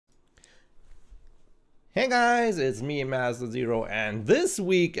Hey guys, it's me, Master Zero, and this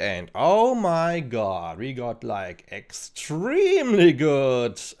weekend, oh my god, we got like extremely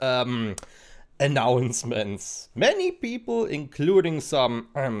good announcements. Many people, including some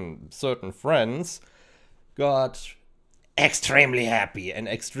certain friends, got extremely happy and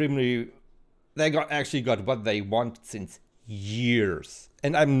they actually got what they want since years.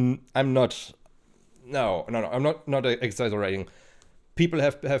 And I'm not, no, I'm not exaggerating. People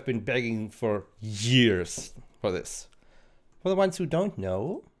have been begging for years for this. For the ones who don't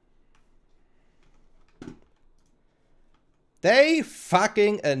know, they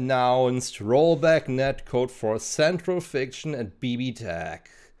fucking announced rollback netcode for Central Fiction and BBTAG.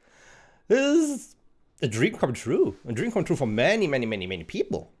 This is a dream come true. A dream come true for many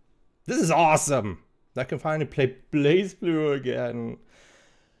people. This is awesome. I can finally play Blaze Blue again.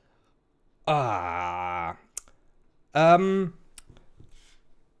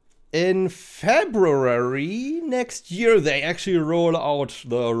 In February next year, they actually roll out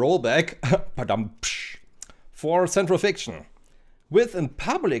the rollback for Central Fiction with a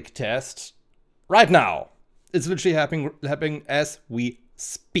public test right now. It's literally happening as we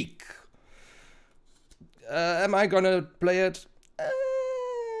speak. Am I gonna play it?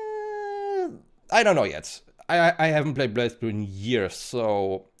 I don't know yet. I haven't played Blaze Blue in years,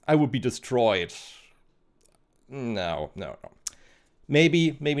 so I would be destroyed. No.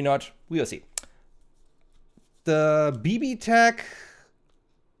 Maybe not. We'll see. The BB tag.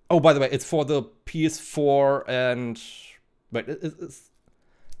 Oh, by the way, it's for the PS4 and... Wait,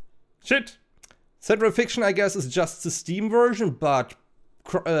 shit! Central Fiction, I guess, is just the Steam version, but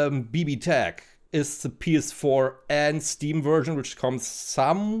BB tag is the PS4 and Steam version, which comes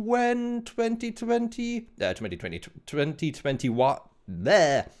somewhere in 2020. 2021.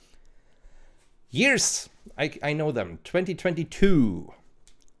 There. Years. I know them. 2022.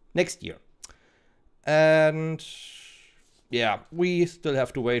 Next year. And yeah, we still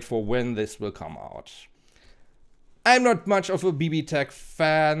have to wait for when this will come out. I'm not much of a BB Tag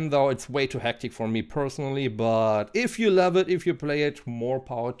fan, though it's way too hectic for me personally, but if you love it, if you play it, more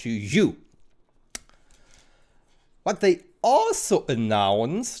power to you. What they also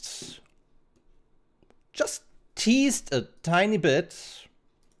announced, just teased a tiny bit.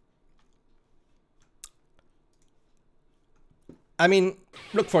 I mean,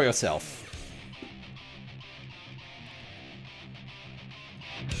 look for yourself.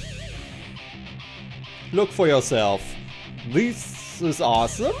 Look for yourself. This is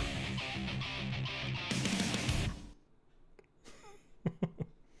awesome.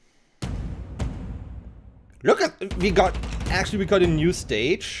 Look at, we got a new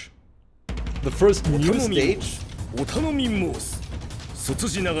stage. The first new stage.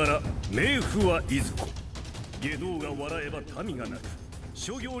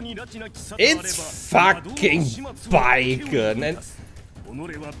 It's fucking bacon, and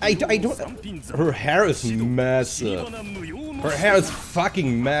I don't. Her hair is massive. Her hair is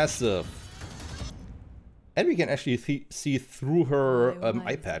fucking massive, and we can actually see through her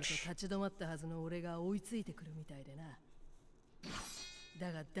eye patch.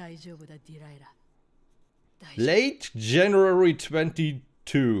 Late January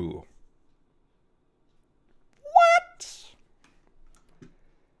 22.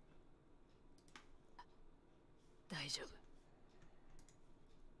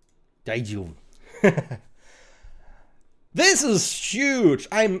 Daijun. This is huge.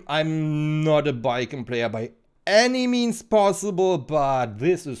 I'm not a Baiken player by any means possible, but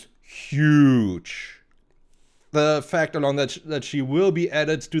this is huge. The fact alone that she will be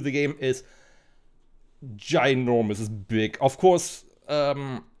added to the game is ginormous, is big. Of course,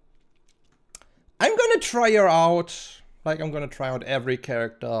 I'm gonna try her out. Like, I'm gonna try out every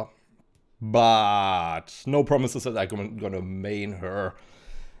character, but no promises that I'm gonna main her.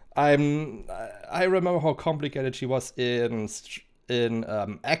 I remember how complicated she was in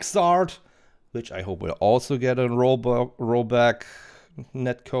Xrd, which I hope will also get a rollback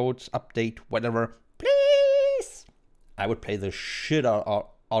netcode update, whatever. Please, I would play the shit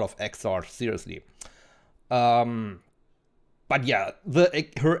out of Xrd, seriously. But yeah,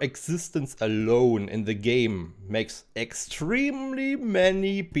 her existence alone in the game makes extremely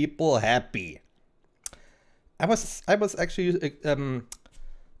many people happy. I was actually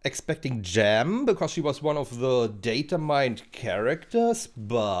expecting Jam, because she was one of the data mined characters,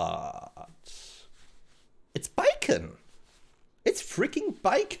 but it's Baiken. It's freaking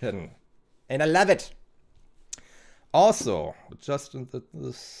Baiken, and I love it. Also, just in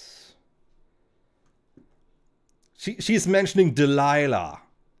this, she's mentioning Dahlia.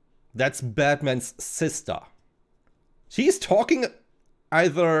 That's Batman's sister. She's talking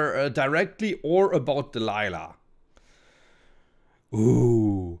either directly or about Dahlia.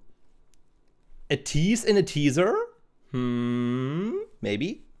 Ooh. A tease in a teaser?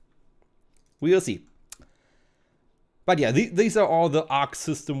 Maybe. We'll see. But yeah, these are all the Arc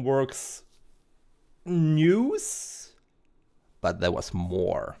System Works news. But there was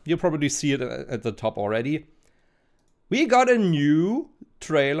more. You'll probably see it at the top already. We got a new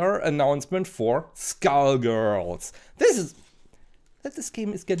trailer announcement for Skullgirls. This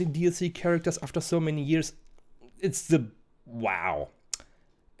game is getting DLC characters after so many years. It's the wow.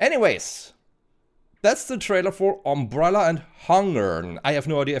 Anyways, that's the trailer for Umbrella and Hunger. I have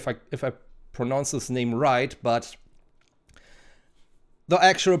no idea if I pronounce this name right, but the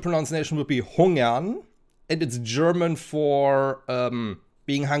actual pronunciation would be Hungern, and it's German for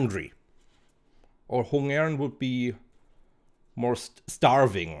being hungry. Or Hungern would be more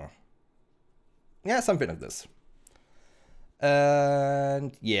starving. Yeah, something like this.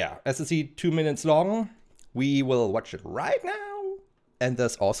 And yeah, as you see, 2 minutes long. We will watch it right now. And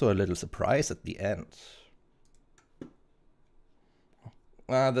there's also a little surprise at the end.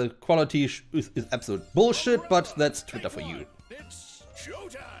 The quality is absolute bullshit, but that's Twitter for you. It's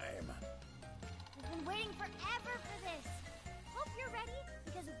showtime! We've been waiting forever for this. Hope you're ready,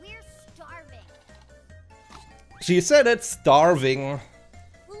 because we're starving. She said it's starving.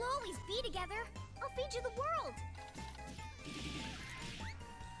 We'll always be together. I'll feed you the world.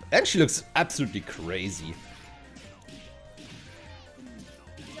 And she looks absolutely crazy.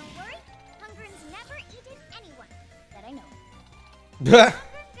 Don't worry, Hungering's never eaten anyone that I know.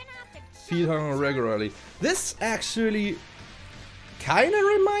 Feed hunger regularly. This actually kind of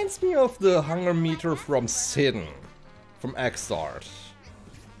reminds me of the hunger meter from Sin, from Exart.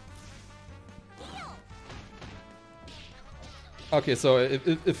 Okay, so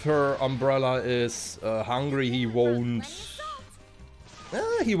if her umbrella is hungry, he won't.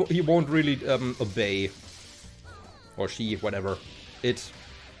 He won't really obey, or she, whatever. It.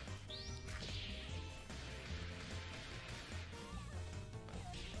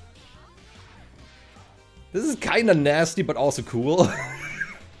 This is kind of nasty, but also cool.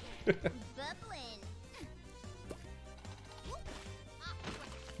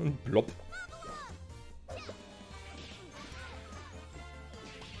 Blop.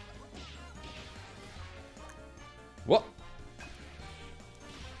 What?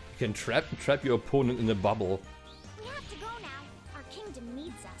 You can trap your opponent in a bubble. We have to go now. Our kingdom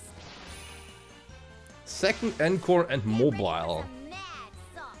needs us. Second encore and mobile. Mad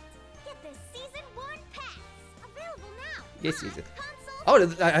salt. Get the season 1 pass. Available now. Yes, yes, yes.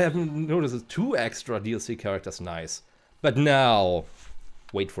 Console. Oh, I haven't noticed the 2 extra DLC characters. Nice. But now,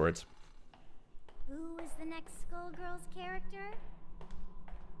 wait for it. Who is the next Skullgirls character?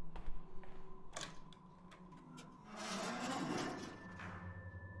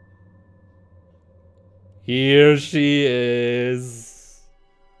 Here she is.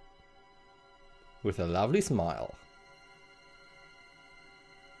 With a lovely smile.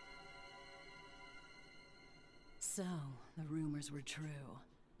 So, the rumors were true.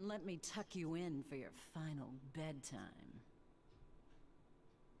 Let me tuck you in for your final bedtime.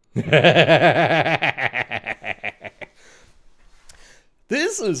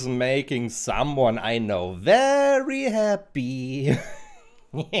 This is making someone I know very happy.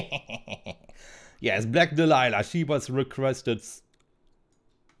 Yes, Black Dahlia, she was requested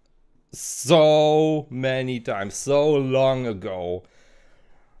so many times, so long ago.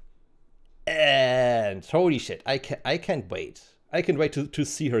 And holy shit, I can't wait. I can't wait to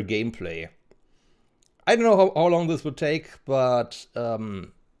see her gameplay. I don't know how long this would take, but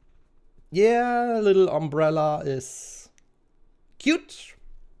yeah, little Umbrella is cute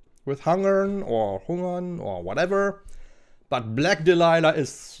with Hungern or whatever. But Black Dahlia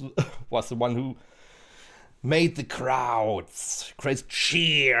was the one who made the crowds create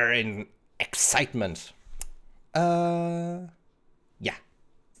cheer and excitement. Yeah.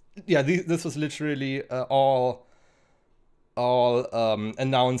 This was literally all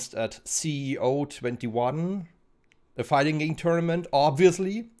announced at CEO 21, a fighting game tournament,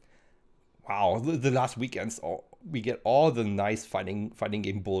 obviously. Wow, the last weekends, we get all the nice fighting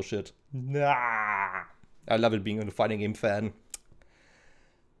game bullshit. Nah, I love it being a fighting game fan.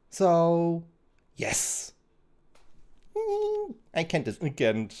 So, yes. I can't.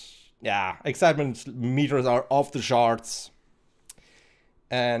 Yeah, excitement meters are off the charts.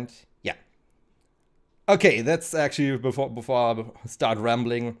 And yeah. Okay, that's actually before I start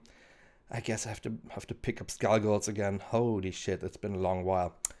rambling. I guess I have to pick up Skullgirls again. Holy shit, it's been a long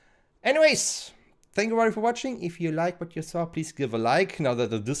while. Anyways, thank you very for watching. If you like what you saw, please give a like. Now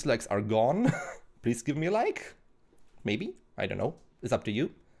that the dislikes are gone, please give me a like. Maybe, I don't know. It's up to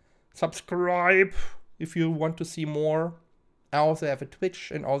you. Subscribe if you want to see more. I also have a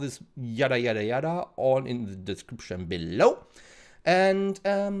Twitch and all this yada yada yada, all in the description below. And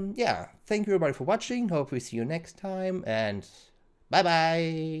yeah, thank you everybody for watching. Hope we see you next time, and bye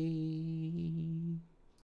bye.